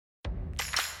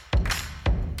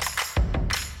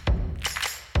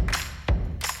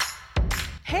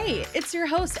Hey, it's your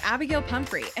host, Abigail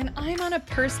Pumphrey, and I'm on a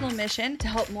personal mission to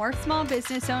help more small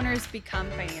business owners become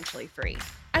financially free.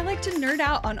 I like to nerd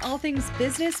out on all things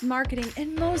business, marketing,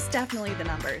 and most definitely the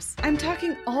numbers. I'm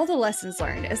talking all the lessons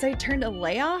learned as I turned a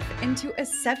layoff into a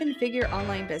 7-figure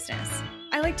online business.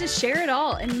 I like to share it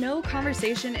all, and no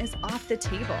conversation is off the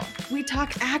table. We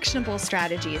talk actionable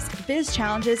strategies, biz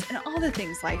challenges, and all the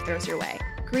things life throws your way.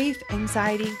 Grief,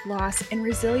 anxiety, loss, and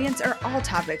resilience are all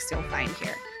topics you'll find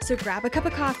here. So grab a cup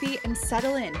of coffee and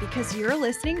settle in because you're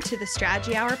listening to the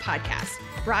Strategy Hour podcast,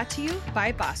 brought to you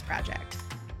by Boss Project.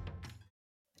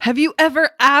 Have you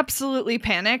ever absolutely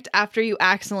panicked after you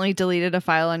accidentally deleted a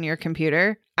file on your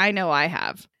computer? I know I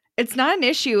have. It's not an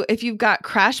issue if you've got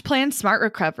CrashPlan Smart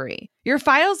Recovery. Your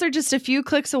files are just a few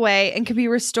clicks away and can be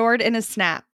restored in a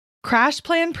snap.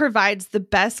 CrashPlan provides the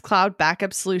best cloud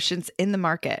backup solutions in the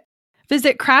market.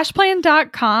 Visit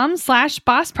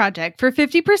crashplan.com/bossproject for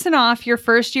 50% off your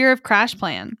first year of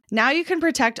CrashPlan. Now you can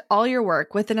protect all your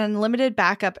work with an unlimited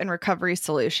backup and recovery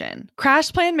solution.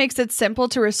 CrashPlan makes it simple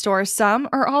to restore some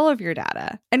or all of your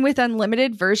data. And with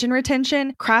unlimited version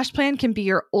retention, CrashPlan can be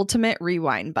your ultimate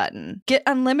rewind button. Get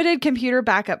unlimited computer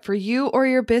backup for you or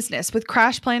your business with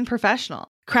CrashPlan Professional.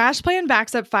 CrashPlan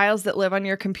backs up files that live on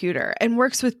your computer and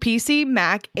works with PC,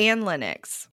 Mac, and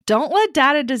Linux. Don't let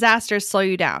data disasters slow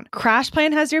you down.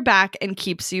 CrashPlan has your back and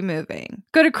keeps you moving.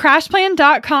 Go to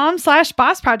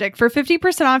crashplan.com/bossproject for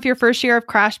 50% off your first year of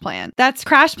CrashPlan. That's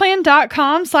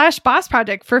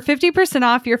crashplan.com/bossproject for 50%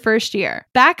 off your first year.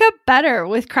 Back up better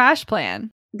with CrashPlan.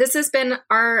 This has been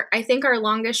our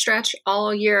longest stretch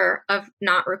all year of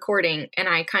not recording, and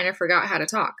I kind of forgot how to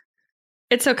talk.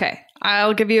 It's okay.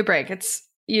 I'll give you a break.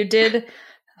 You did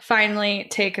finally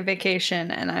take a vacation,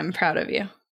 and I'm proud of you.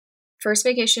 First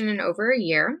vacation in over a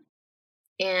year.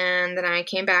 And then I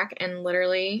came back and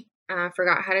literally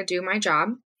forgot how to do my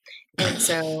job. And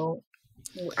so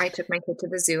I took my kid to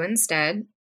the zoo instead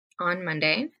on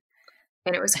Monday.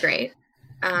 And it was great.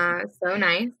 So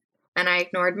nice. And I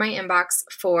ignored my inbox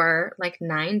for like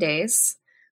 9 days,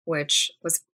 which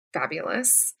was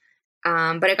fabulous.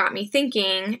 But it got me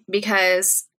thinking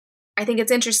because I think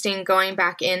it's interesting going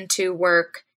back into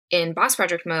work in Boss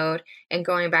Project mode and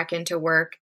going back into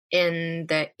work in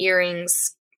the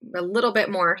earrings, a little bit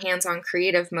more hands-on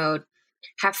creative mode,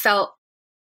 have felt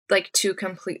like two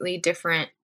completely different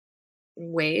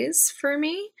ways for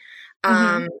me.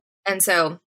 And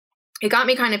so it got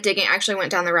me kind of digging. I actually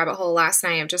went down the rabbit hole last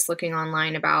night of just looking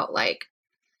online about like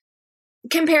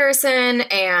comparison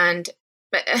and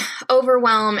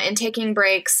overwhelm and taking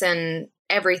breaks and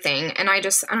everything. And I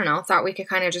don't know, thought we could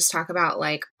kind of just talk about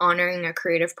like honoring a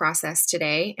creative process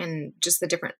today and just the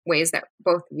different ways that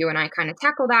both you and I kind of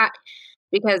tackle that,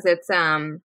 because it's,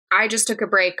 I just took a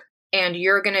break and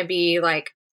you're going to be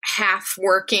like half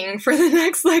working for the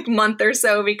next like month or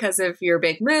so because of your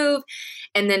big move.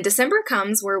 And then December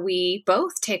comes where we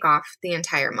both take off the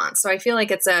entire month. So I feel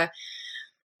like it's a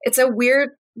weird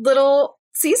little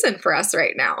season for us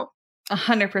right now.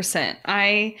 100%.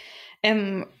 I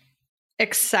am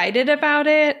excited about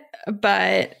it,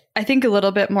 but I think a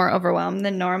little bit more overwhelmed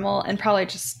than normal, and probably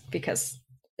just because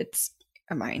it's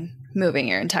moving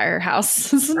your entire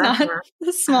house is not a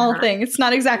small thing. It's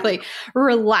not exactly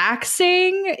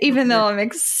relaxing, even though I'm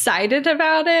excited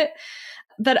about it.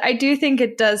 But I do think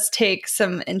it does take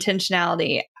some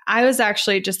intentionality. I was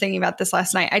actually just thinking about this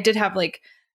last night. I did have like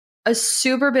a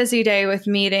super busy day with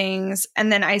meetings,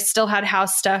 and then I still had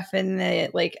house stuff in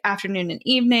the like afternoon and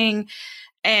evening.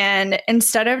 And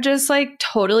instead of just like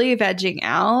totally vegging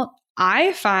out,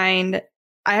 I find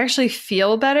I actually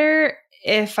feel better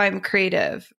if I'm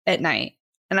creative at night.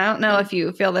 And I don't know if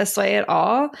you feel this way at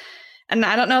all. And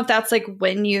I don't know if that's like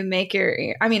when you make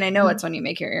I know it's when you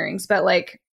make your earrings, but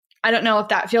like, I don't know if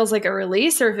that feels like a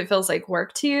release or if it feels like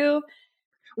work to you.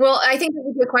 Well, I think that's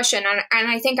a good question. And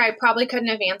I think I probably couldn't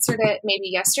have answered it maybe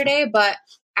yesterday, but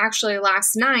actually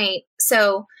last night.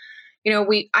 So, you know,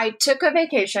 I took a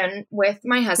vacation with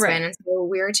my husband, right. And so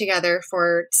we were together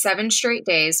for 7 straight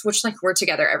days, which like we're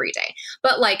together every day,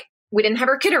 but like we didn't have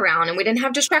our kid around and we didn't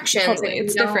have distractions. Totally.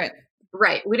 It's different.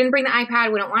 Right. We didn't bring the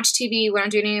iPad. We don't watch TV. We don't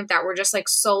do any of that. We're just like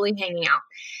solely hanging out.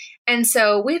 And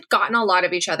so we had gotten a lot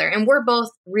of each other, and we're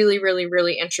both really, really,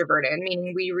 really introverted,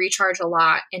 meaning we recharge a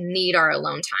lot and need our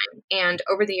alone time. And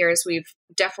over the years, we've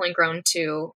definitely grown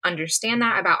to understand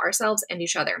that about ourselves and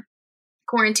each other.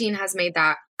 Quarantine has made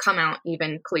that come out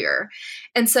even clearer.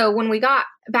 And so when we got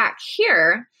back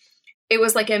here, it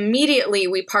was like immediately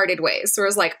we parted ways. So it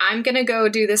was like, I'm going to go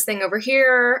do this thing over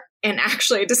here, and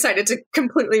actually decided to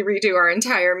completely redo our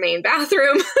entire main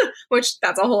bathroom, which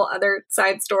that's a whole other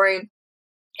side story.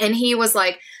 And he was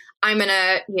like, I'm going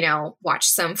to, watch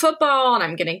some football and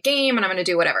I'm going to game and I'm going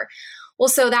to do whatever. Well,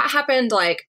 so that happened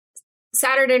like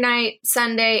Saturday night,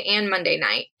 Sunday, and Monday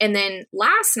night. And then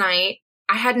last night,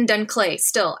 I hadn't done clay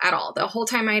still at all. The whole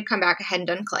time I had come back, I hadn't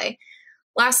done clay.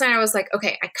 Last night I was like,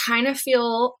 okay, I kind of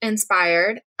feel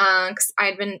inspired because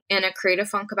I'd been in a creative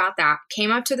funk about that.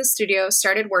 Came up to the studio,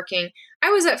 started working. I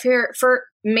was up here for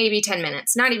maybe 10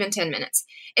 minutes, not even 10 minutes.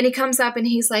 And he comes up and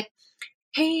he's like,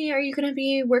 hey, are you going to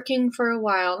be working for a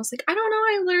while? I was like, I don't know.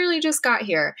 I literally just got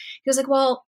here. He was like,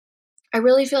 well, I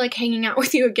really feel like hanging out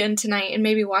with you again tonight and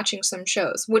maybe watching some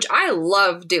shows, which I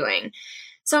love doing.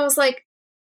 So I was like,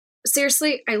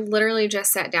 seriously, I literally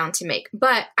just sat down to make.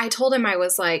 But I told him, I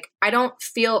was like, I don't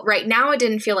feel, right now it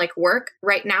didn't feel like work.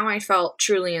 Right now I felt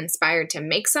truly inspired to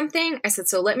make something. I said,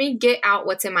 so let me get out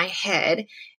what's in my head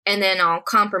and then I'll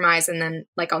compromise and then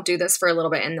like I'll do this for a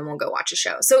little bit and then we'll go watch a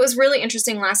show. So it was really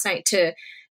interesting last night to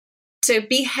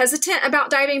be hesitant about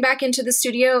diving back into the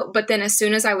studio. But then as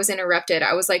soon as I was interrupted,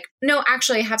 I was like, no,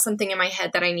 actually I have something in my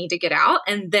head that I need to get out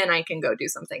and then I can go do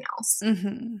something else.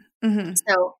 Mm-hmm. Mm-hmm.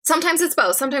 So sometimes it's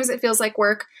both. Sometimes it feels like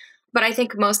work, but I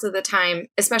think most of the time,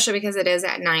 especially because it is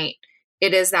at night,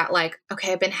 it is that like,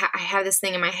 okay, I have this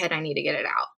thing in my head. I need to get it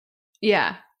out.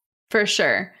 Yeah, for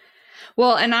sure.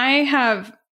 Well, and I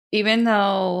have, even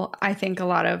though I think a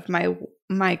lot of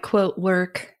my quote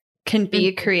work can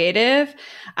be creative,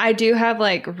 I do have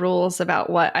like rules about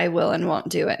what I will and won't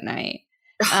do at night.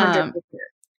 100%.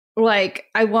 Like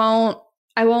I won't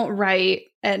write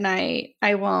at night.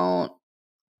 I won't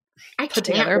put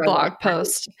together a blog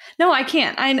post. No, I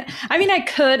can't. I mean, I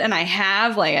could, and I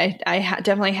have, like, I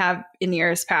definitely have in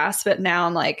years past, but now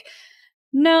I'm like,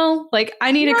 no, like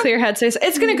I need a clear headspace.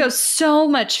 It's going to go so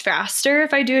much faster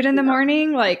if I do it in the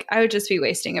morning. Like I would just be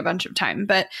wasting a bunch of time.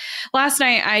 But last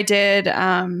night I did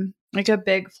like a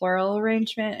big floral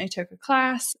arrangement. I took a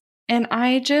class and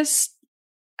I just,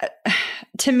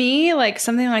 to me, like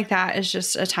something like that is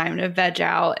just a time to veg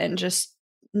out and just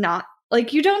not,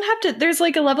 like you don't have to, there's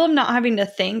like a level of not having to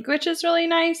think, which is really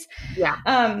nice. Yeah.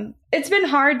 It's been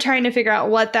hard trying to figure out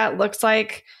what that looks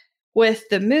like with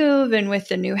the move and with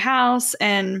the new house.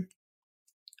 And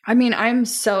I mean, I'm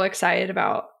so excited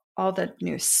about all the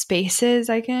new spaces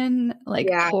I can like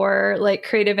pour like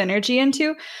creative energy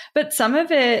into, but some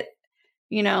of it,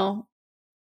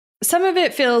 some of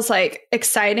it feels like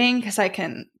exciting because I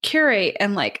can curate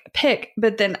and like pick,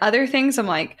 but then other things I'm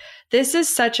like, this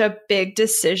is such a big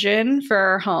decision for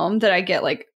our home that I get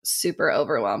like super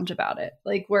overwhelmed about it.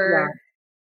 Like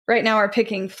right now we're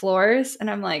picking floors and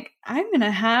I'm like, I'm going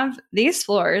to have these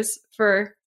floors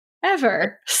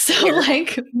forever. So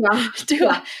like,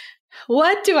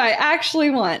 what do I actually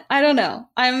want? I don't know.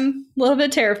 I'm a little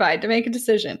bit terrified to make a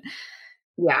decision.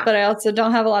 Yeah. But I also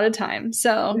don't have a lot of time.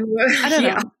 So I don't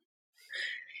know.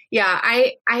 Yeah.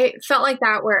 I felt like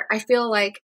that where I feel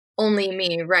like only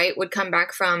me, right, would come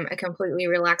back from a completely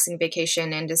relaxing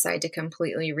vacation and decide to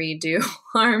completely redo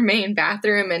our main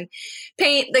bathroom and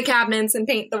paint the cabinets and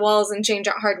paint the walls and change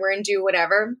out hardware and do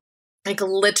whatever, like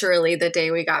literally the day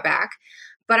we got back.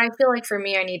 But I feel like for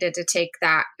me, I needed to take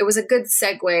that. It was a good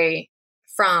segue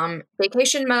from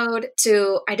vacation mode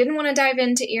to, I didn't want to dive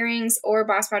into earrings or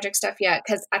Boss Project stuff yet,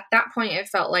 because at that point it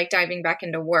felt like diving back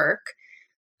into work.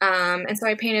 And so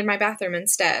I painted my bathroom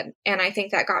instead. And I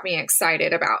think that got me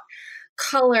excited about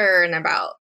color and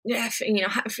about,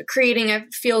 creating a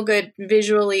feel good,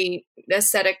 visually,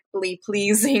 aesthetically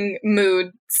pleasing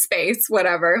mood space,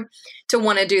 whatever, to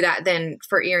want to do that then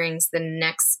for earrings the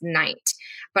next night.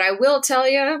 But I will tell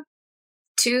you,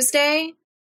 Tuesday,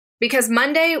 because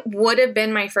Monday would have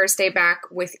been my first day back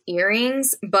with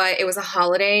earrings, but it was a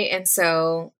holiday. And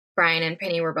so Brian and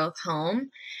Penny were both home.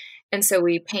 And so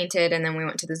we painted and then we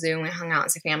went to the zoo and we hung out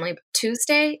as a family. But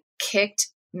Tuesday kicked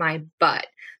my butt.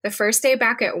 The first day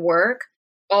back at work,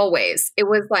 always. It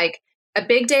was like a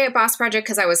big day at Boss Project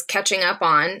because I was catching up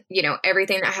on,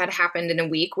 everything that had happened in a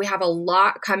week. We have a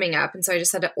lot coming up. And so I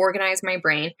just had to organize my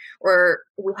brain.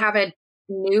 We have a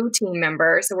new team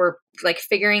member. So we're like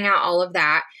figuring out all of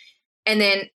that. And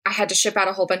then I had to ship out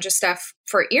a whole bunch of stuff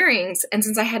for earrings. And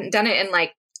since I hadn't done it in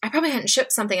I probably hadn't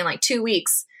shipped something in 2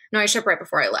 weeks. No, I shipped right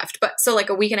before I left. But so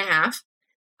a week and a half,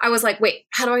 I was like, wait,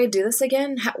 how do I do this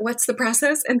again? What's the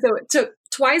process? And so it took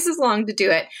twice as long to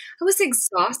do it. I was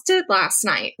exhausted last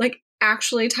night,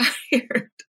 actually tired.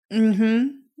 Mm-hmm.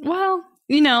 Well,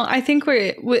 I think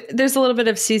there's a little bit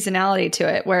of seasonality to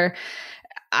it where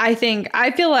I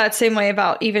feel that same way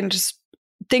about even just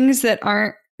things that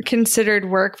aren't considered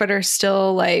work, but are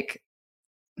still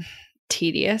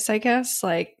tedious, I guess,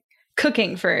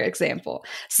 cooking, for example.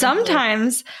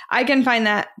 Sometimes I can find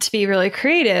that to be really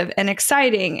creative and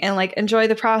exciting and like enjoy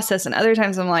the process. And other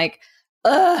times I'm like,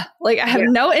 ugh, like I have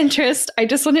no interest. I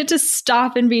just want it to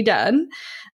stop and be done.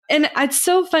 And it's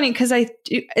so funny because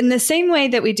in the same way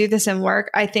that we do this in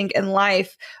work, I think in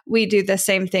life, we do the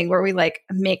same thing where we like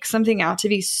make something out to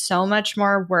be so much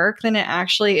more work than it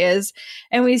actually is.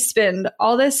 And we spend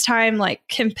all this time like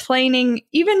complaining,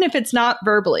 even if it's not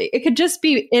verbally, it could just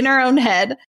be in our own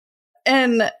head.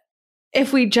 And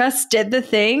if we just did the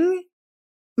thing,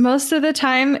 most of the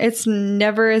time, it's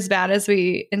never as bad as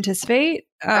we anticipate.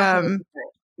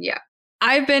 Yeah.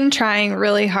 I've been trying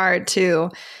really hard to,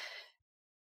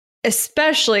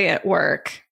 especially at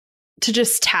work, to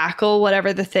just tackle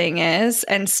whatever the thing is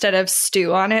instead of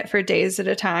stew on it for days at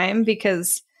a time,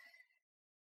 because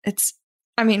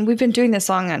we've been doing this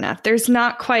long enough. There's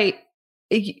not quite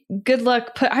good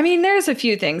luck. There's a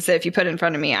few things that if you put in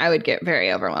front of me, I would get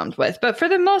very overwhelmed with. But for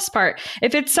the most part,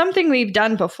 if it's something we've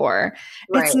done before,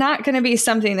 it's not going to be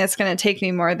something that's going to take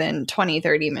me more than 20,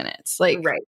 30 minutes.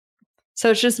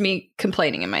 So it's just me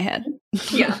complaining in my head.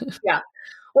 Yeah.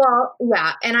 Well,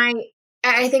 yeah. And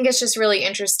I think it's just really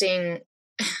interesting,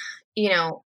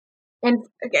 and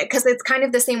because it's kind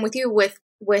of the same with you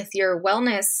with your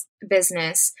wellness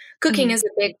business. Cooking is a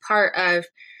big part of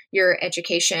your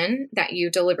education that you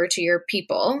deliver to your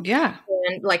people. Yeah.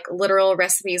 And like literal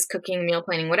recipes, cooking, meal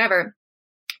planning, whatever.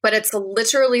 But it's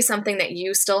literally something that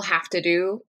you still have to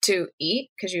do to eat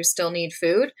because you still need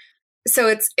food. So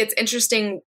it's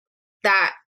interesting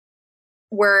that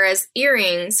whereas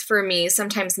earrings for me,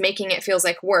 sometimes making it feels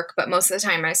like work, but most of the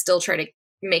time I still try to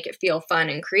make it feel fun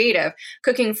and creative.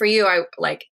 Cooking for you,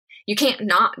 you can't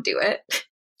not do it.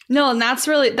 No, and that's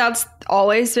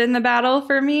always been the battle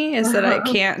for me, is that I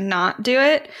can't not do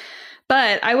it.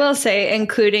 But I will say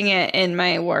including it in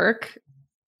my work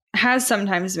has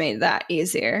sometimes made that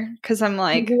easier, because I'm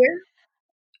like,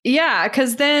 yeah,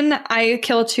 because then I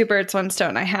kill two birds, one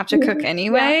stone. I have to cook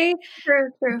anyway. Yeah.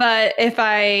 True. But if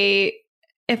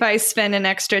I spend an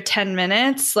extra 10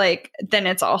 minutes, then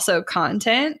it's also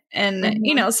content. And,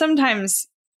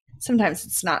 sometimes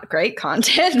it's not great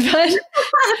content, but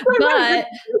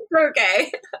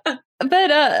okay.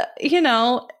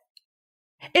 But,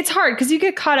 it's hard because you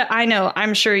get caught up.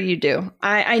 I'm sure you do.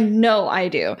 I know I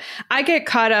do. I get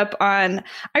caught up on,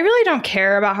 I really don't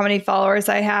care about how many followers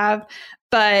I have,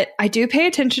 but I do pay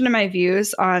attention to my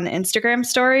views on Instagram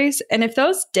stories. And if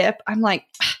those dip, I'm like,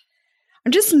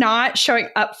 I'm just not showing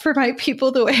up for my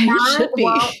people the way I should be.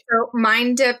 Well, so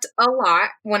mine dipped a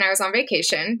lot when I was on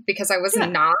vacation because I was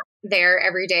not there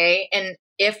every day. And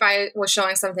if I was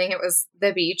showing something, it was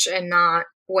the beach and not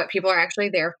what people are actually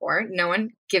there for. No one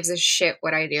gives a shit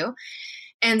what I do.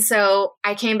 And so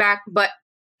I came back, but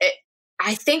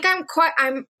I think I'm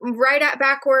right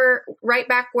back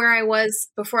where I was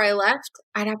before I left.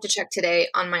 I'd have to check today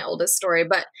on my oldest story.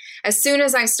 But as soon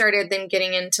as I started then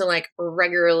getting into like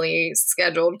regularly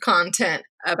scheduled content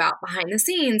about behind the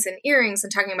scenes and earrings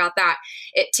and talking about that,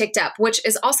 it ticked up, which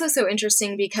is also so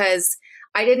interesting because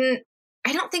I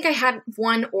don't think I had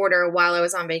one order while I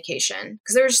was on vacation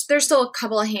because there's still a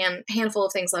couple of handful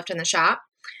of things left in the shop.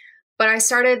 But I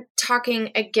started talking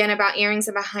again about earrings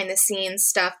and behind the scenes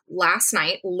stuff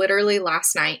literally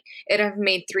last night. It have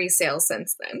made 3 sales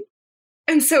since then.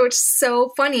 And so it's so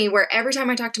funny where every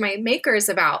time I talk to my makers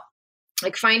about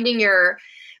like finding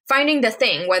the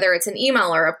thing, whether it's an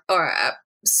email or a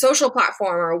social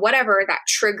platform or whatever that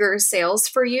triggers sales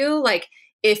for you, like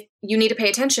if you need to pay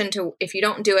attention to, if you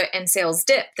don't do it and sales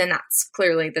dip, then that's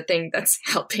clearly the thing that's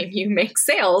helping you make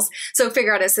sales. So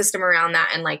figure out a system around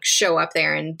that and like show up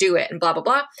there and do it and blah, blah,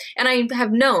 blah. And I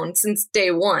have known since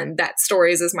day one that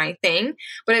stories is my thing,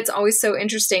 but it's always so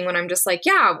interesting when I'm just like,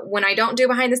 yeah, when I don't do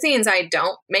behind the scenes, I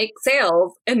don't make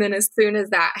sales. And then as soon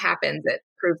as that happens, it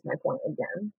proves my point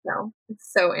again. So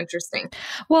it's so interesting.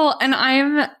 Well,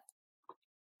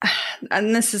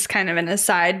 and this is kind of an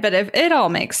aside, but if it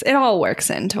all works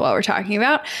into what we're talking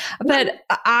about. But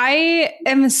I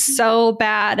am so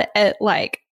bad at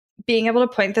like being able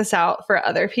to point this out for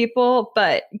other people,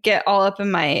 but get all up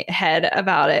in my head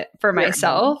about it for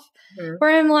myself,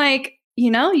 where I'm like,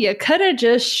 you could have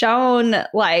just shown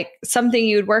like something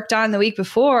you'd worked on the week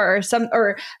before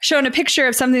or shown a picture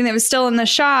of something that was still in the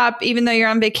shop, even though you're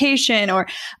on vacation or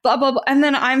blah, blah, blah. And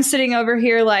then I'm sitting over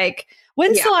here like,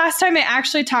 when's the last time I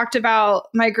actually talked about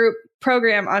my group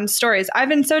program on stories? I've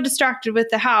been so distracted with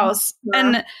the house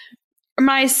and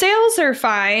my sales are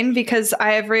fine because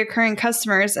I have recurring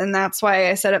customers and that's why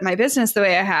I set up my business the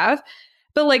way I have.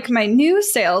 But like my new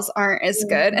sales aren't as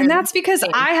good. And that's because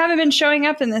I haven't been showing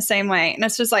up in the same way. And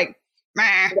it's just like,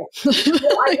 Meh.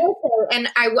 Well, I will say, and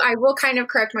I will kind of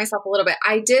correct myself a little bit.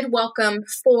 I did welcome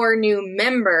 4 new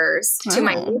members to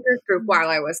my leaders group while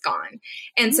I was gone.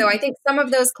 And so I think some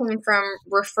of those came from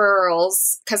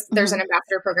referrals because there's an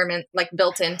ambassador program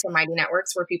built into Mighty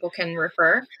Networks where people can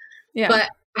refer. Yeah. But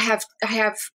I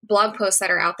have blog posts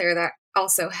that are out there that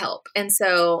also help. And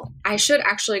so I should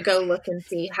actually go look and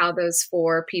see how those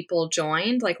 4 people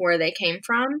joined, like where they came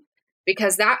from,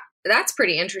 because that's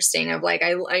pretty interesting of like,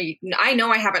 I know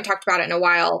I haven't talked about it in a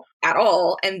while at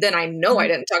all. And then I know I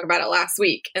didn't talk about it last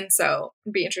week. And so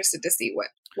I'd be interested to see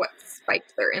what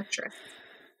spiked their interest.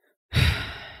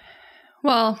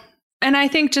 Well, and I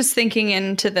think just thinking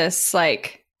into this,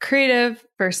 like creative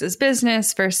versus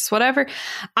business versus whatever,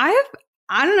 I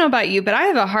don't know about you, but I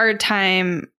have a hard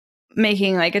time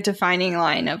making like a defining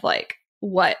line of like,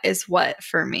 what is what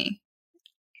for me.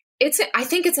 I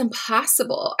think it's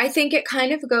impossible. I think it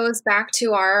kind of goes back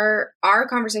to our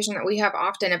conversation that we have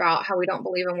often about how we don't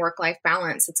believe in work-life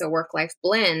balance. It's a work-life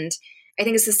blend. I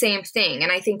think it's the same thing.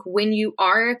 And I think when you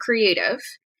are a creative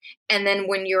and then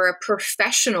when you're a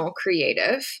professional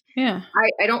creative,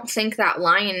 I don't think that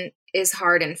line is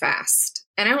hard and fast.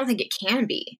 And I don't think it can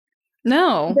be.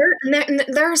 No.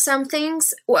 There are some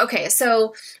things. Well, okay,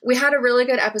 so we had a really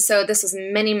good episode. This was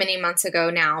many, many months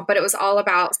ago now, but it was all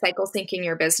about cycle syncing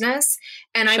your business.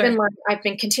 And I've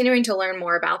been continuing to learn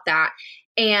more about that.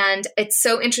 And it's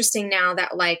so interesting now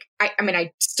that like, I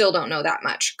still don't know that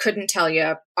much. Couldn't tell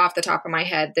you off the top of my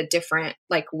head the different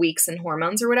like weeks and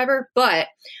hormones or whatever. But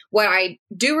what I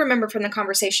do remember from the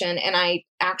conversation, and I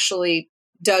actually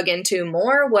dug into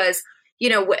more, was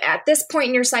at this point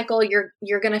in your cycle,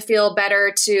 you're going to feel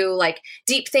better to like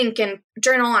deep think and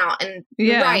journal out and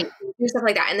write, and do stuff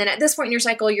like that. And then at this point in your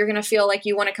cycle, you're going to feel like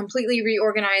you want to completely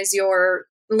reorganize your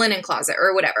linen closet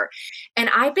or whatever. And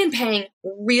I've been paying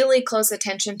really close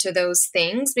attention to those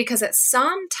things because at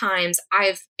sometimes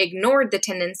I've ignored the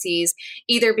tendencies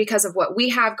either because of what we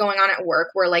have going on at work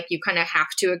where like you kind of have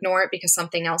to ignore it because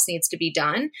something else needs to be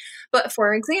done. But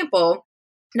for example,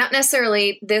 not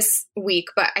necessarily this week,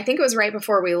 but I think it was right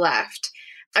before we left,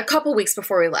 a couple weeks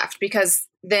before we left, because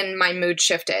then my mood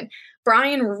shifted.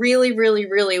 Brian really,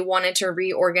 really, really wanted to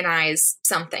reorganize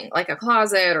something like a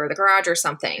closet or the garage or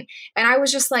something. And I was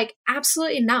just like,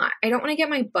 absolutely not. I don't want to get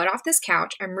my butt off this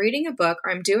couch. I'm reading a book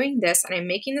or I'm doing this and I'm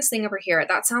making this thing over here.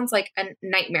 That sounds like a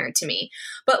nightmare to me.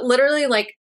 But literally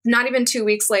like not even 2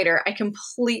 weeks later, I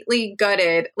completely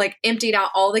gutted, like emptied out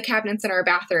all the cabinets in our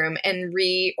bathroom and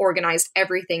reorganized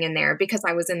everything in there because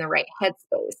I was in the right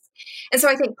headspace. And so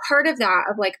I think part of that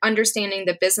of like understanding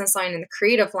the business line and the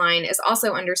creative line is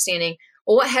also understanding,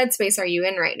 well, what headspace are you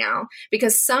in right now?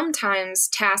 Because sometimes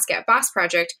tasks at Boss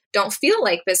Project don't feel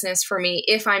like business for me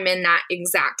if I'm in that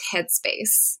exact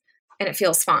headspace and it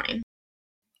feels fine.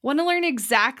 Want to learn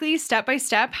exactly step by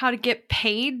step how to get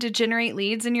paid to generate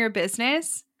leads in your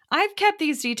business? I've kept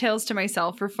these details to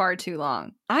myself for far too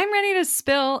long. I'm ready to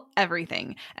spill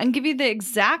everything and give you the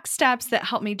exact steps that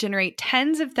help me generate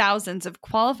tens of thousands of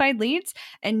qualified leads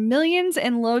and millions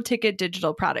in low-ticket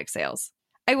digital product sales.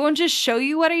 I won't just show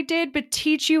you what I did, but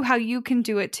teach you how you can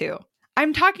do it too.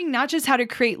 I'm talking not just how to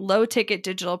create low-ticket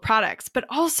digital products, but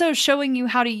also showing you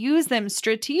how to use them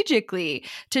strategically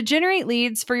to generate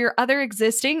leads for your other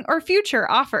existing or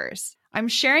future offers. I'm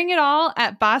sharing it all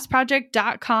at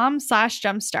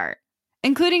bossproject.com/jumpstart,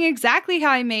 including exactly how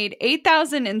I made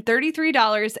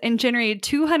 $8,033 and generated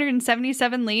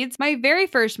 277 leads my very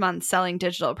first month selling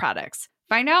digital products.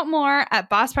 Find out more at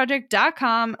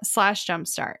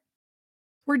bossproject.com/jumpstart.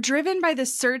 We're driven by the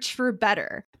search for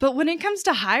better, but when it comes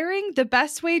to hiring, the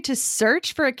best way to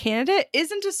search for a candidate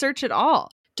isn't to search at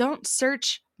all. Don't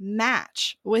search,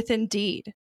 match with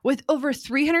Indeed. With over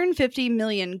 350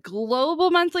 million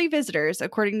global monthly visitors,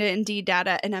 according to Indeed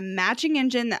data, and a matching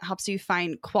engine that helps you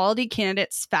find quality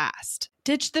candidates fast.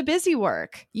 Ditch the busy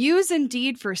work. Use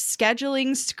Indeed for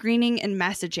scheduling, screening, and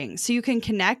messaging so you can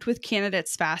connect with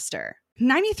candidates faster.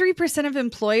 93% of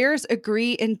employers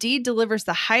agree Indeed delivers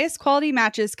the highest quality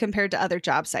matches compared to other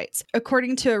job sites,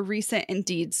 according to a recent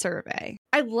Indeed survey.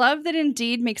 I love that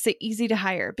Indeed makes it easy to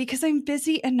hire because I'm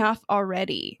busy enough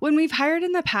already. When we've hired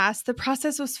in the past, the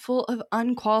process was full of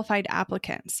unqualified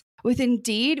applicants. With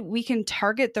Indeed, we can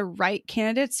target the right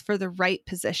candidates for the right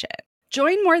position.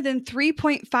 Join more than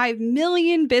 3.5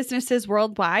 million businesses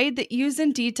worldwide that use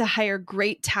Indeed to hire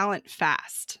great talent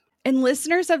fast. And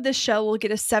listeners of this show will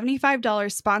get a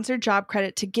 $75 sponsored job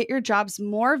credit to get your jobs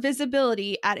more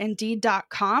visibility at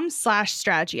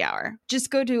Indeed.com/strategy hour. Just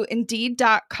go to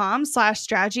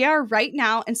Indeed.com/strategy hour right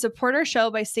now and support our show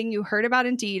by saying you heard about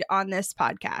Indeed on this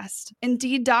podcast.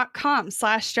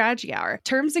 Indeed.com/strategy hour.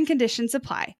 Terms and conditions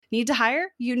apply. Need to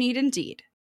hire? You need Indeed.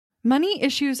 Money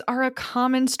issues are a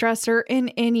common stressor in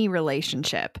any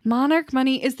relationship. Monarch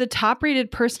Money is the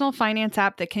top-rated personal finance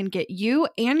app that can get you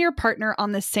and your partner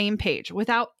on the same page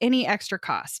without any extra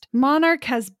cost. Monarch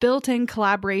has built-in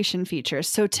collaboration features,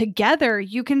 so together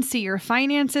you can see your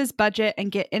finances, budget,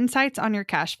 and get insights on your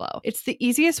cash flow. It's the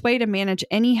easiest way to manage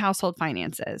any household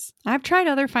finances. I've tried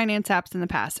other finance apps in the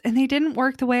past, and they didn't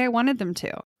work the way I wanted them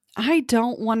to. I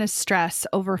don't want to stress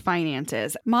over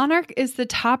finances. Monarch is the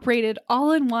top-rated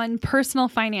all-in-one personal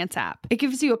finance app. It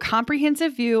gives you a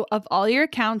comprehensive view of all your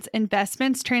accounts,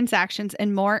 investments, transactions,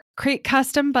 and more. Create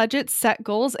custom budgets, set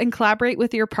goals, and collaborate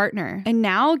with your partner. And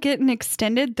now get an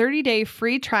extended 30-day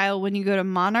free trial when you go to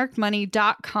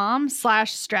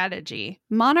monarchmoney.com/strategy.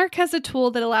 Monarch has a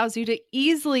tool that allows you to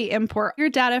easily import your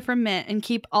data from Mint and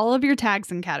keep all of your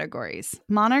tags and categories.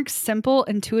 Monarch's simple,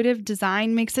 intuitive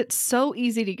design makes it so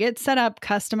easy to get set up,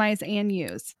 customize, and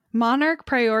use. Monarch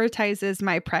prioritizes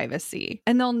my privacy,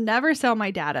 and they'll never sell my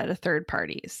data to third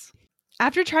parties.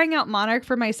 After trying out Monarch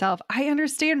for myself, I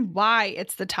understand why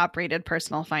it's the top-rated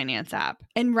personal finance app.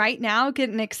 And right now, get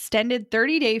an extended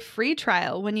 30-day free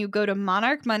trial when you go to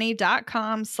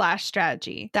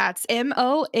monarchmoney.com/strategy. That's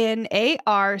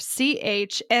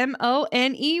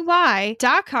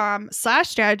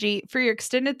MONARCHMONEY.com/strategy for your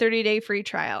extended 30-day free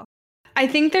trial. I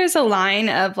think there's a line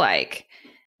of like,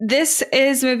 this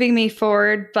is moving me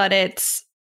forward, but it's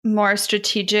more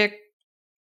strategic.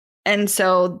 And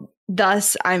so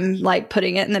thus I'm like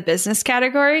putting it in the business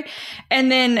category.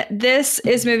 And then this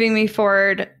is moving me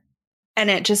forward and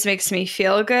it just makes me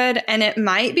feel good. And it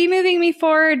might be moving me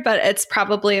forward, but it's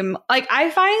probably like, I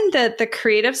find that the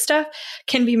creative stuff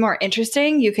can be more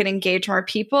interesting. You can engage more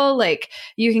people, like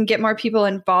you can get more people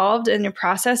involved in your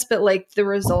process, but like the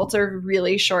results are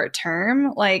really short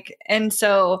term. Like, and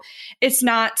so it's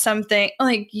not something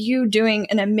like you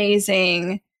doing an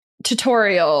amazing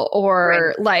tutorial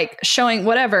or like showing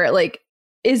whatever, like,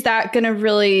 is that going to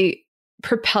really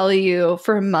propel you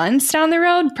for months down the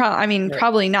road?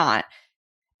 Probably not.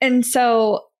 And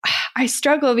so I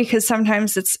struggle because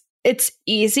sometimes it's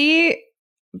easy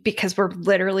because we're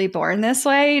literally born this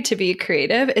way to be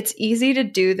creative. It's easy to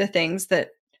do the things that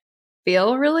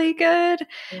feel really good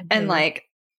and like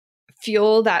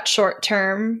fuel that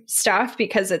short-term stuff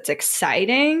because it's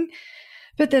exciting.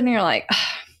 But then you're like,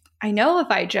 I know if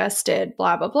I just did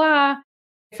blah, blah, blah.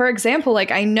 For example,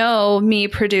 like I know me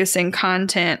producing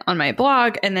content on my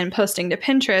blog and then posting to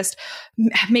Pinterest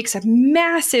makes a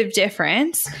massive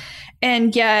difference.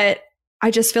 And yet I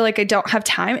just feel like I don't have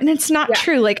time. And it's not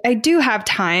true. Like I do have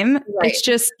time. Right. It's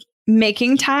just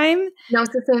making time. No,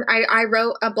 it's the thing. I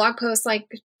wrote a blog post like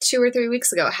 2 or 3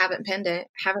 weeks ago. Haven't pinned it.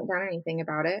 Haven't done anything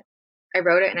about it. I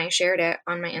wrote it and I shared it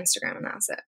on my Instagram and that's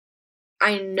it.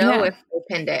 I know if I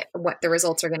pinned it, what the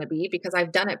results are going to be because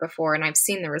I've done it before and I've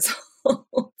seen the results.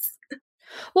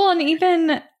 Well, and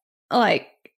even like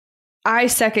I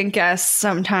second guess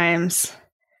sometimes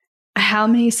how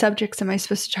many subjects am I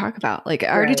supposed to talk about? Like I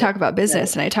already talk about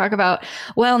business and I talk about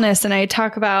wellness and I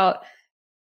talk about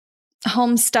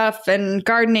home stuff and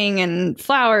gardening and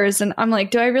flowers. And I'm like,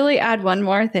 do I really add one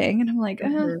more thing? And I'm like,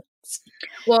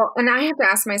 Well, and I have to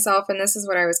ask myself, and this is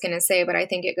what I was going to say, but I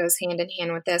think it goes hand in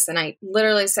hand with this. And I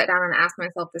literally sat down and asked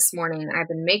myself this morning, and I've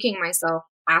been making myself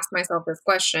ask myself this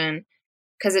question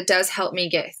because it does help me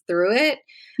get through it.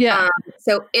 Yeah.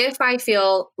 So if I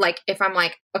feel like, if I'm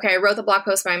like, okay, I wrote the blog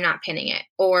post, but I'm not pinning it.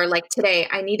 Or like today,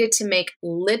 I needed to make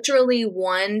literally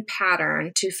one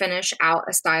pattern to finish out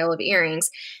a style of earrings.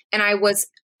 And I was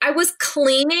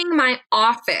cleaning my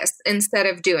office instead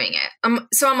of doing it.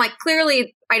 So I'm like,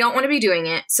 clearly I don't want to be doing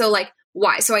it. So like,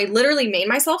 why? So I literally made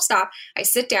myself stop. I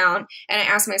sit down and I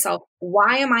ask myself,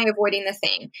 why am I avoiding the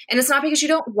thing? And it's not because you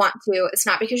don't want to. It's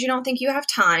not because you don't think you have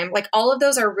time. Like all of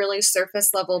those are really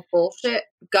surface level bullshit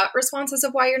gut responses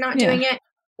of why you're not doing it.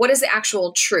 What is the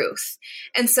actual truth?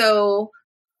 And so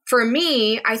for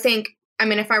me, I think,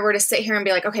 if I were to sit here and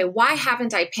be like, okay, why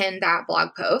haven't I pinned that blog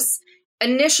post?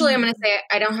 Initially, I'm going to say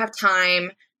I don't have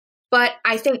time, but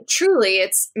I think truly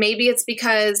it's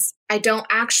because I don't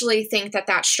actually think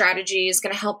that strategy is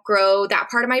going to help grow that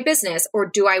part of my business, or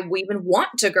do I even want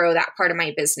to grow that part of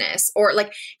my business? Or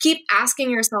like keep asking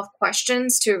yourself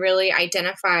questions to really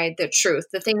identify the truth.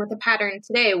 The thing with the pattern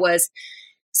today was,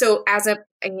 so as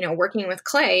working with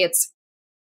clay, it's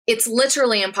it's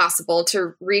literally impossible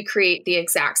to recreate the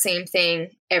exact same thing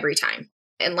every time,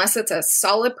 unless it's a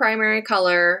solid primary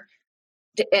color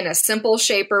in a simple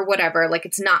shape or whatever. Like,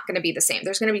 it's not going to be the same.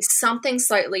 There's going to be something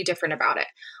slightly different about it.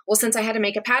 Well, since I had to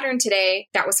make a pattern today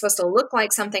that was supposed to look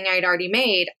like something I'd already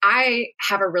made, I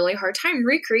have a really hard time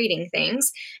recreating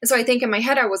things. And so I think in my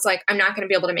head, I was like, I'm not going to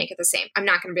be able to make it the same. I'm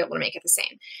not going to be able to make it the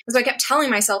same. And so I kept telling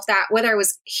myself that, whether I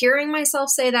was hearing myself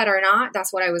say that or not,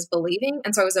 that's what I was believing.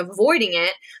 And so I was avoiding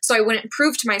it, so I wouldn't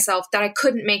prove to myself that I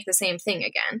couldn't make the same thing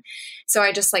again. So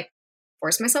I just like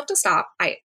forced myself to stop.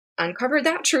 I uncovered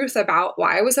that truth about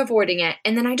why I was avoiding it.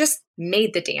 And then I just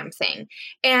made the damn thing.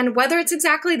 And whether it's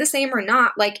exactly the same or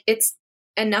not, like, it's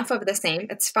enough of the same.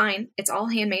 It's fine. It's all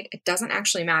handmade. It doesn't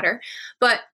actually matter.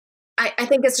 But I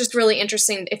think it's just really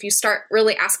interesting if you start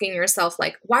really asking yourself,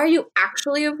 like, why are you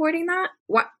actually avoiding that?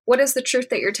 What is the truth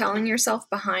that you're telling yourself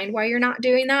behind why you're not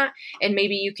doing that? And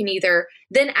maybe you can either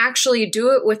then actually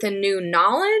do it with a new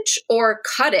knowledge or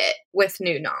cut it with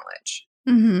new knowledge.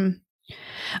 Mm-hmm.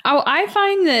 Oh, I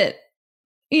find that,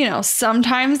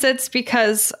 sometimes it's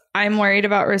because I'm worried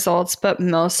about results, but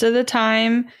most of the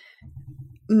time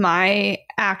my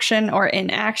action or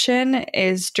inaction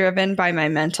is driven by my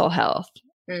mental health.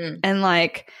 Mm. And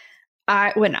like,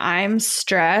 when I'm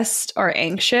stressed or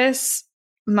anxious,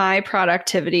 my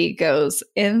productivity goes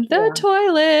in the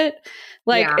toilet.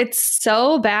 Like, it's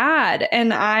so bad.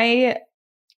 And I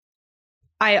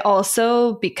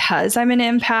also, because I'm an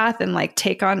empath and like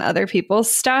take on other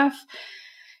people's stuff,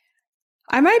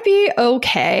 I might be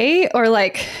okay or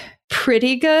like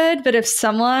pretty good. But if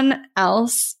someone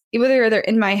else, whether they're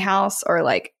in my house or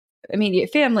like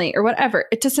immediate family or whatever,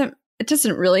 it doesn't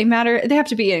really matter. They have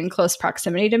to be in close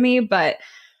proximity to me. But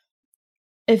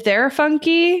if they're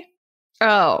funky,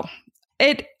 I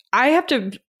have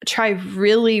to try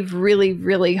really, really,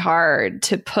 really hard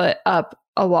to put up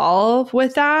a wall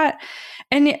with that.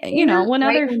 And, when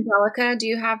other Angelica, do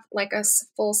you have like a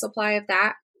full supply of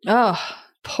that? Oh,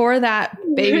 pour that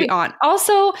baby on.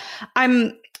 Also,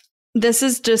 this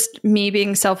is just me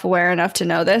being self-aware enough to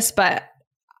know this, but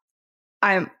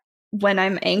when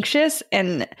I'm anxious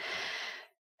and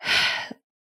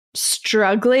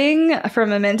struggling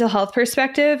from a mental health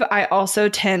perspective, I also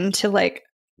tend to like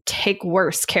take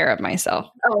worse care of myself.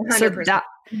 Oh, 100%.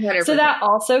 100%. So that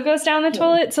also goes down the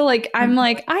toilet. So like, I'm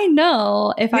like, I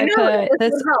know if I put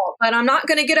this, help, but I'm not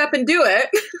going to get up and do it.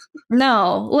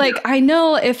 No, like I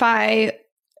know if I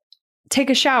take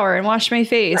a shower and wash my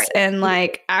face and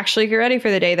like actually get ready for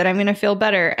the day that I'm going to feel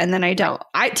better. And then I don't.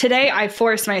 Today I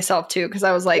forced myself to, because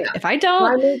I was like, if I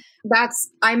don't,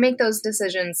 I make those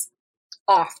decisions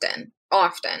often.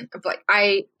 Like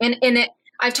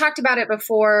I've talked about it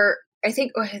before. I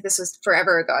think this was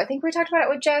forever ago. I think we talked about it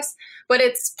with Jess, but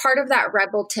it's part of that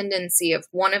rebel tendency of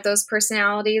one of those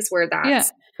personalities where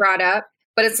that's brought up.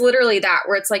 But it's literally that,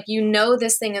 where it's like,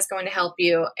 this thing is going to help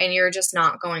you and you're just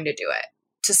not going to do it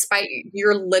to spite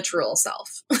your literal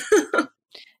self.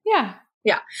 Yeah.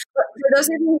 Yeah. But for those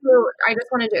of you who, I just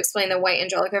wanted to explain the white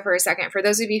Angelica for a second. For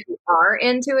those of you who are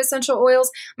into essential oils,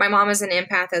 my mom is an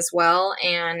empath as well,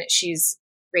 and she's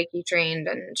Reiki trained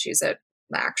and she's the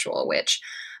actual witch.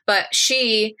 But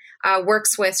she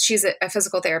she's a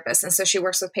physical therapist. And so she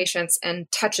works with patients and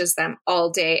touches them all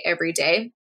day, every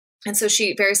day. And so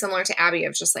she, very similar to Abby,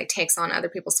 of just like takes on other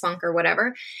people's funk or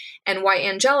whatever. And white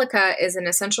Angelica is an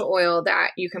essential oil that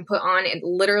you can put on. It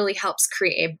literally helps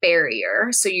create a barrier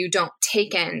so you don't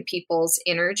take in people's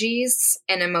energies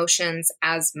and emotions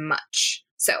as much.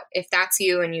 So if that's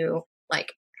you and you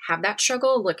like have that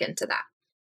struggle, look into that.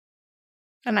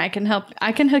 And I can help.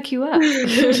 I can hook you up.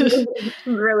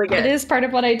 Really good. It is part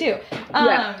of what I do.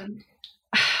 I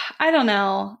don't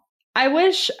know. I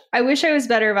wish I was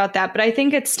better about that, but I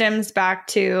think it stems back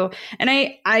to, and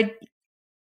I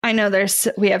know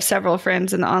we have several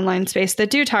friends in the online space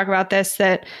that do talk about this,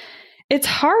 that it's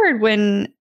hard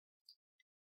when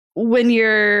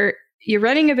you're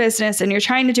running a business and you're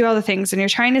trying to do all the things and you're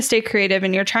trying to stay creative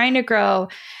and you're trying to grow,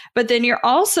 but then you're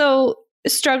also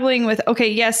struggling with, okay,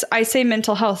 yes, I say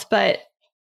mental health, but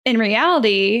in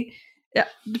reality, it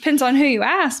depends on who you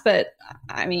ask. But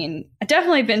I mean, I've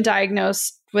definitely been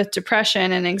diagnosed with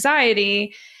depression and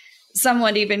anxiety. Some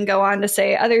would even go on to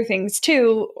say other things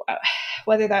too.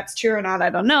 Whether that's true or not, I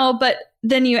don't know. But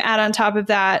then you add on top of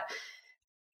that,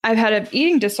 I've had an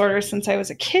eating disorder since I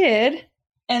was a kid.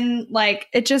 And like,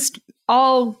 it just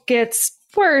all gets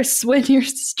worse when you're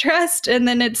stressed, and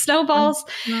then it snowballs.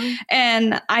 Mm-hmm.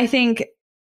 And I think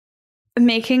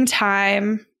making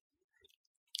time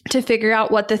to figure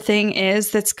out what the thing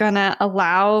is that's going to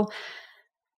allow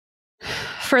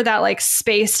for that like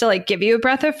space to like give you a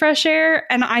breath of fresh air.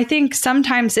 And I think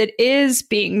sometimes it is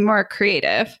being more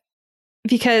creative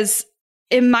because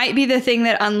it might be the thing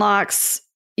that unlocks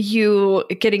you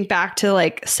getting back to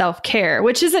like self-care,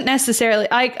 which isn't necessarily,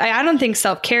 I don't think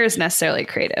self-care is necessarily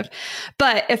creative,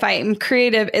 but if I'm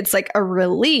creative, it's like a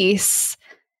release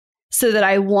so that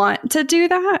I want to do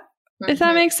that, if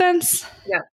that makes sense.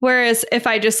 Yeah. Whereas if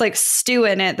I just like stew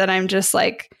in it, then I'm just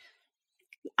like,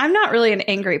 I'm not really an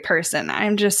angry person.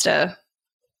 I'm just a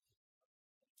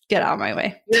get out of my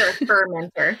way. You're a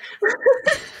fermenter.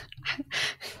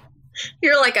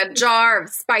 You're like a jar of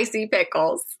spicy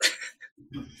pickles.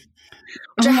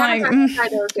 Which I haven't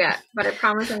tried those yet, but I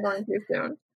promise I'm going to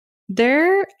soon.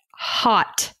 They're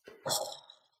hot.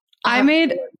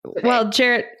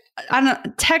 Jared,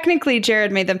 technically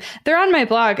Jared made them. They're on my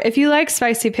blog. If you like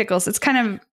spicy pickles, it's kind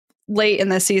of late in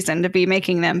the season to be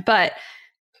making them, but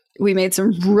we made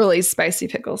some really spicy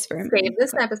pickles for him. Save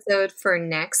this episode for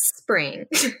next spring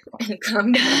and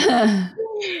come down.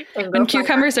 And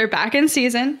cucumbers are back in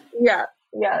season. Yeah.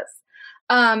 Yes.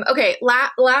 Okay.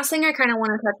 Last thing I kind of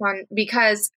want to touch on,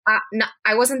 because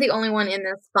I wasn't the only one in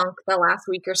this funk the last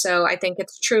week or so. I think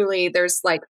it's truly, there's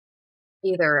like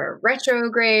either a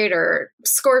retrograde or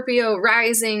Scorpio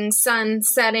rising, sun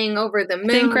setting over the moon.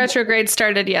 I think retrograde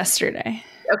started yesterday.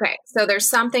 Okay. So there's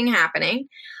something happening.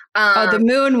 The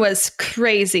moon was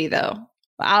crazy though.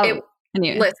 Wow.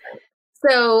 Listen.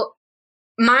 So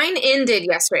mine ended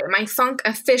yesterday. My funk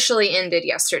officially ended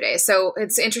yesterday. So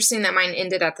it's interesting that mine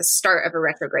ended at the start of a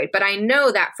retrograde. But I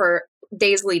know that for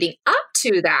days leading up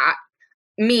to that,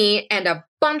 me and a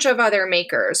bunch of other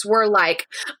makers were like,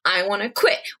 I want to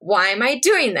quit. Why am I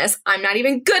doing this? I'm not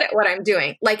even good at what I'm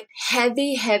doing. Like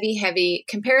heavy, heavy, heavy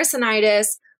comparisonitis,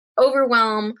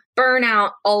 overwhelm,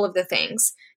 burnout, all of the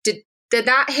things. Did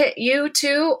that hit you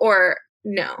too, or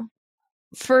no?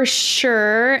 For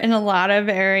sure, in a lot of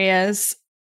areas.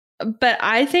 But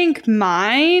I think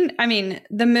mine, I mean,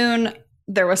 the moon,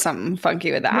 there was something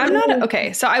funky with that. I'm not,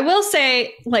 okay. So I will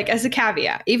say, like, as a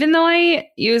caveat, even though I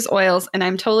use oils and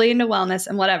I'm totally into wellness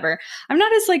and whatever, I'm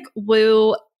not as like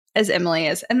woo as Emily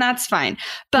is, and that's fine.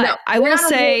 But no, I will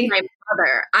say, my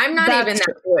mother, I'm not even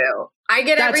that woo. I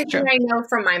get everything I know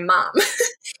from my mom.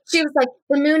 She was like,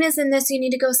 the moon is in this. You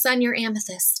need to go sun your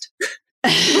amethyst.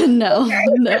 No,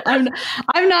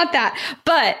 I'm not that.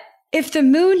 But if the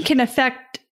moon can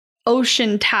affect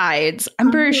ocean tides,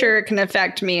 I'm pretty sure it can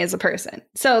affect me as a person.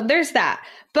 So there's that.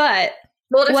 But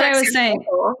what I was saying,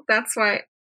 people. That's why.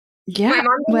 Yeah. My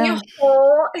mom gave me a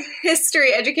whole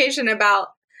history education about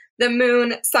the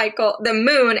moon cycle, the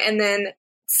moon, and then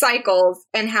cycles,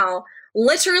 and how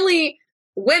literally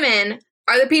women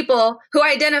are the people who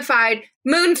identified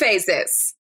moon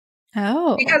phases.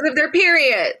 Oh. Because of their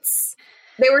periods.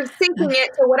 They were syncing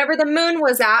it to whatever the moon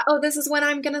was at. Oh, this is when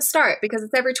I'm going to start, because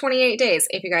it's every 28 days.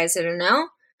 If you guys didn't know,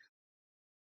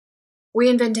 we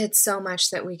invented so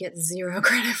much that we get zero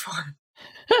credit for.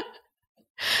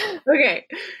 Okay.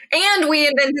 And we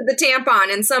invented the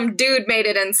tampon and some dude made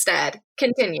it instead.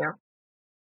 Continue.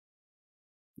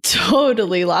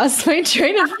 Totally lost my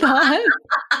train of thought.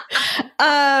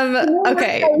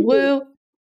 Okay. Woo.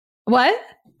 What?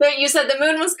 But you said the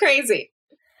moon was crazy.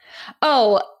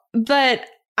 Oh, but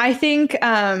I think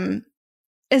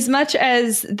as much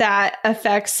as that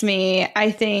affects me, I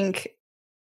think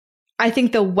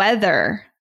the weather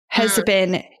has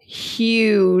been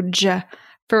huge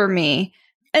for me.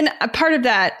 And a part of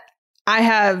that, I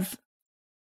have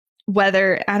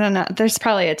weather, I don't know, there's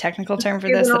probably a technical term for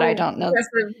this that I don't know.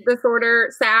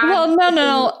 Disorder, sad. Well,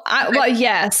 no. Well,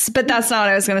 yes, but that's not what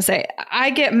I was going to say.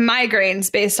 I get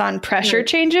migraines based on pressure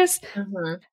changes.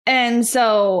 Mm-hmm. And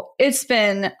so it's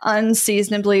been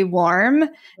unseasonably warm.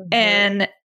 Mm-hmm. And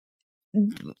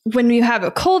when you have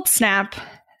a cold snap,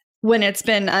 when it's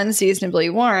been unseasonably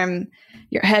warm,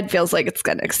 your head feels like it's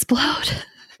going to explode.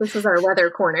 This is our weather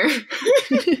corner.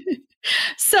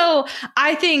 So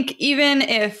I think even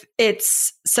if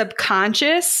it's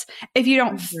subconscious, if you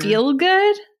don't feel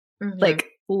good, like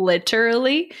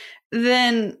literally,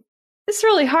 then it's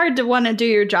really hard to want to do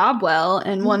your job well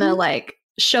and want to like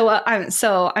show up.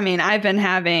 I've been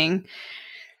having,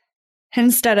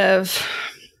 instead of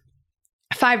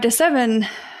 5 to 7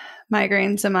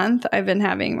 migraines a month, I've been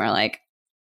having more like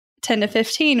 10 to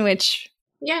 15, which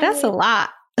that's a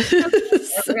lot.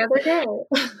 Every other day.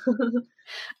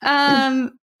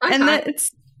 And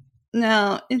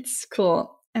it's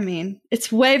cool. I mean,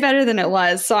 it's way better than it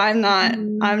was. So I'm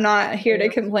not here to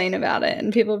complain about it.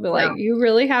 And people will be like, you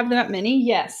really have that many?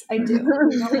 Yes, I do.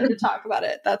 I need to talk about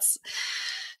it.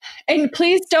 And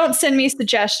please don't send me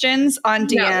suggestions on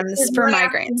DMs for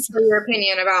migraines. For your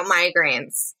opinion about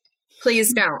migraines.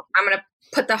 Please don't. I'm going to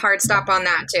put the hard stop on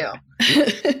that too.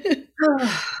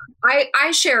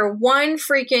 I share one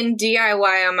freaking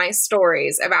DIY on my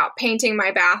stories about painting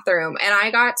my bathroom, and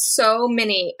I got so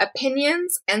many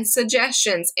opinions and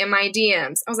suggestions in my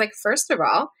DMs. I was like, first of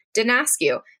all, didn't ask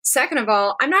you. Second of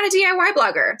all, I'm not a DIY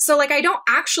blogger. So like, I don't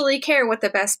actually care what the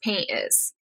best paint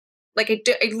is. Like I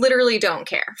literally don't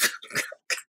care.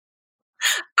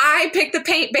 I pick the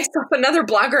paint based off another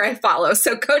blogger I follow.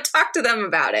 So go talk to them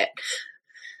about it.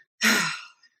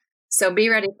 So be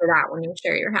ready for that when you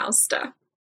share your house stuff.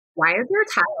 Why is your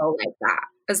tile like that?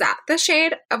 Is that the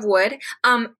shade of wood?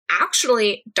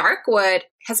 Actually, dark wood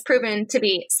has proven to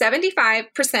be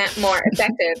 75% more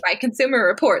effective by Consumer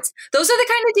Reports. Those are the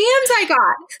kind of DMs I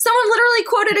got. Someone literally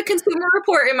quoted a Consumer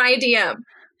Report in my DM.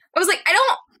 I was like,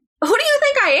 who do you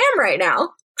think I am right now?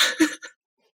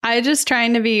 I just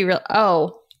trying to be real.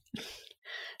 Oh,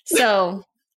 so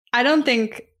I don't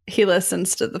think he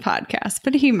listens to the podcast,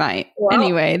 but he might. Well,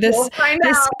 anyway,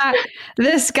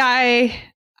 this guy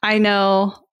I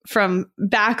know from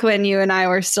back when you and I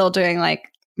were still doing like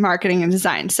marketing and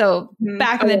design. So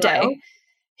back in the day,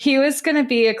 he was going to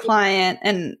be a client,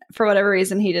 and for whatever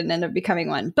reason, he didn't end up becoming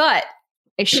one. But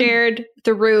I shared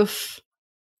the roof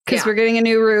because we're getting a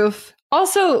new roof.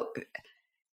 Also,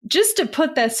 just to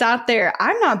put this out there,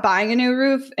 I'm not buying a new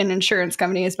roof. An insurance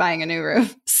company is buying a new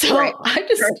roof. So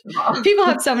people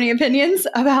have so many opinions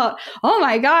about, oh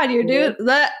my God, you're doing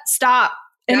that. Stop.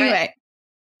 Anyway,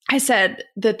 I said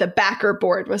that the backer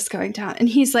board was going down, and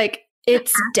he's like,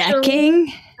 it's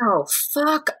decking. Oh,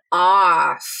 fuck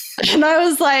off. And I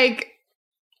was like,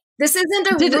 this isn't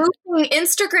a roofing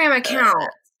Instagram account.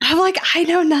 I'm like, I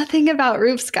know nothing about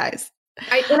roofs, guys.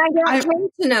 I don't claim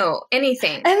to know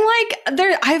anything. And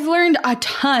like I've learned a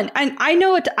ton. And I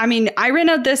know it. I mean, I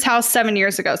rented this house 7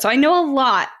 years ago, so I know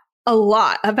a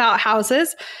lot about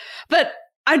houses, but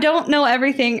I don't know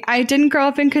everything. I didn't grow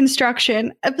up in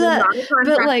construction. You're not a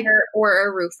contractor or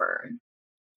a roofer.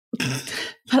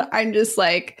 But I'm just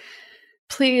like,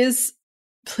 please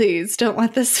don't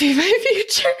let this be my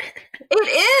future.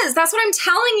 It is. That's what I'm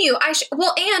telling you.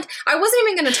 And I wasn't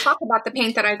even going to talk about the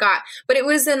paint that I got, but it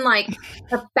was in like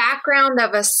the background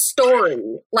of a story,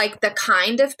 like the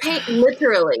kind of paint,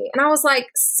 literally. And I was like,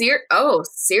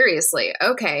 seriously?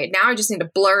 Okay, now I just need to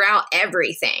blur out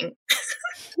everything.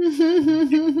 But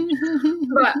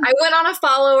I went on a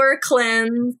follower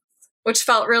cleanse, which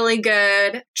felt really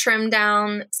good. Trimmed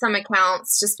down some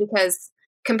accounts just because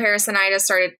Comparisonitis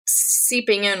started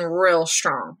seeping in real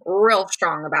strong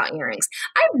about earrings.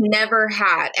 I've never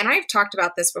had, and I've talked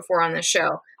about this before on the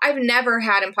show, I've never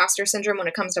had imposter syndrome when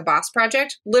it comes to Boss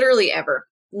Project. Literally ever.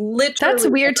 That's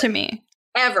weird to me.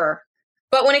 Ever.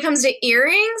 But when it comes to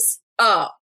earrings,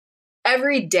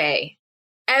 every day.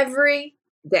 Every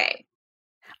day.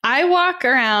 I walk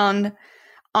around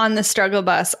on the struggle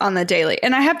bus on the daily,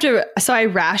 and I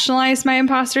rationalize my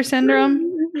imposter syndrome.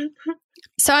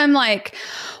 So I'm like,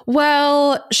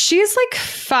 well, she's like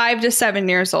 5 to 7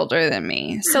 years older than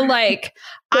me. So like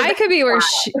I could be where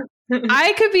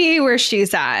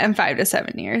she's at in 5 to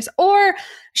 7 years. Or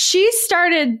she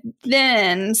started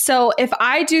then. So if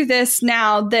I do this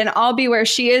now, then I'll be where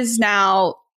she is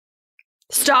now.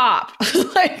 Stop.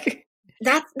 Like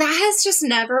that has just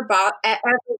never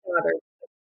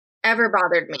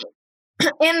bothered me.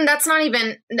 And that's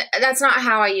not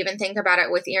how I even think about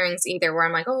it with earrings either, where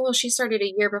I'm like, oh, well, she started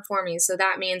a year before me. So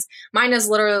that means mine is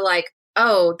literally like,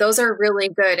 oh, those are really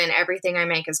good and everything I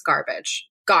make is garbage.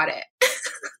 Got it.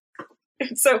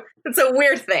 So it's a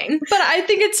weird thing. But I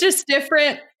think it's just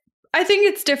different. I think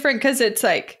it's different because it's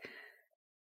like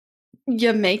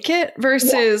you make it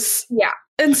versus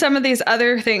in some of these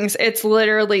other things, it's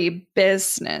literally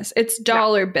business. It's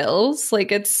dollar bills.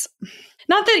 Like it's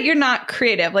not that you're not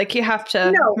creative, like you have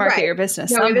to market your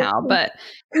business somehow, but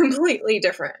completely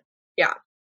different. Yeah.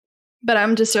 But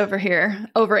I'm just over here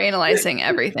overanalyzing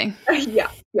everything. Yeah.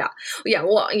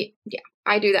 Well,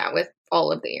 I do that with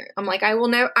all of the earrings. I'm like, I will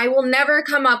never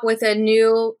come up with a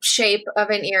new shape of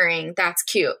an earring that's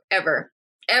cute ever.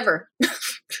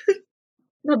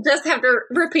 We'll just have to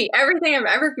repeat everything I've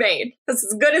ever made. That's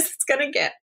as good as it's gonna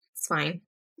get. It's fine.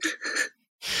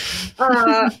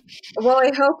 Well,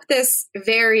 I hope this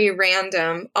very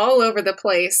random, all over the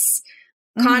place,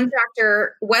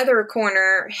 contractor weather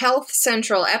corner health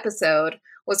central episode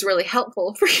was really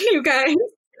helpful for you guys.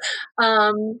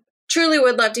 Truly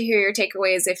would love to hear your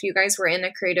takeaways if you guys were in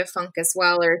a creative funk as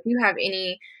well, or if you have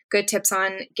any good tips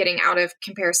on getting out of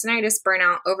comparisonitis,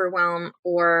 burnout, overwhelm,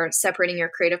 or separating your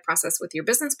creative process with your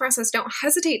business process. Don't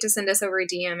hesitate to send us over a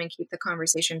DM and keep the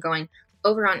conversation going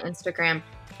over on Instagram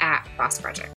 @Boss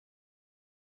Project.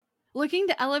 Looking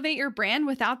to elevate your brand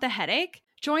without the headache?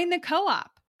 Join the Co-op,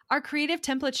 our creative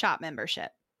template shop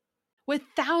membership. With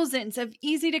thousands of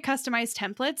easy to customize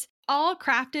templates, all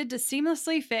crafted to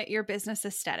seamlessly fit your business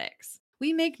aesthetics,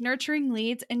 we make nurturing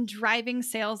leads and driving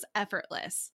sales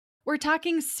effortless. We're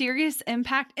talking serious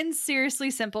impact and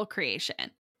seriously simple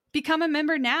creation. Become a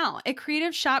member now at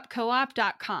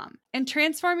creativeshopcoop.com and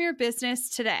transform your business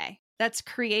today. That's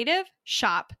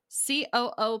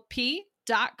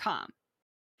creativeshopcoop.com.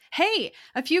 Hey,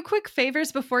 a few quick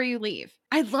favors before you leave.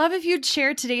 I'd love if you'd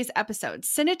share today's episode,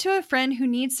 send it to a friend who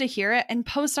needs to hear it, and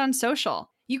post on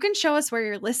social. You can show us where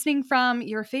you're listening from,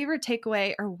 your favorite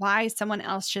takeaway, or why someone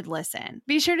else should listen.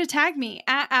 Be sure to tag me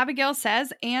at Abigail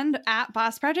Says and at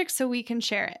Boss Project so we can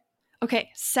share it.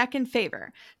 Okay, second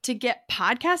favor. To get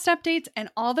podcast updates and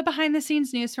all the behind the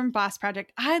scenes news from Boss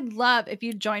Project, I'd love if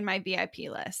you'd join my VIP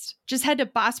list. Just head to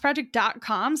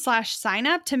bossproject.com/sign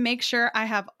up to make sure I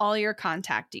have all your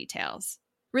contact details.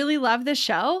 Really love the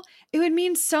show? It would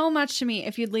mean so much to me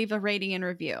if you'd leave a rating and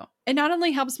review. It not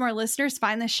only helps more listeners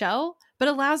find the show, but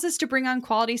allows us to bring on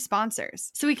quality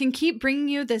sponsors so we can keep bringing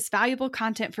you this valuable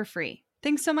content for free.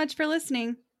 Thanks so much for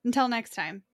listening. Until next time.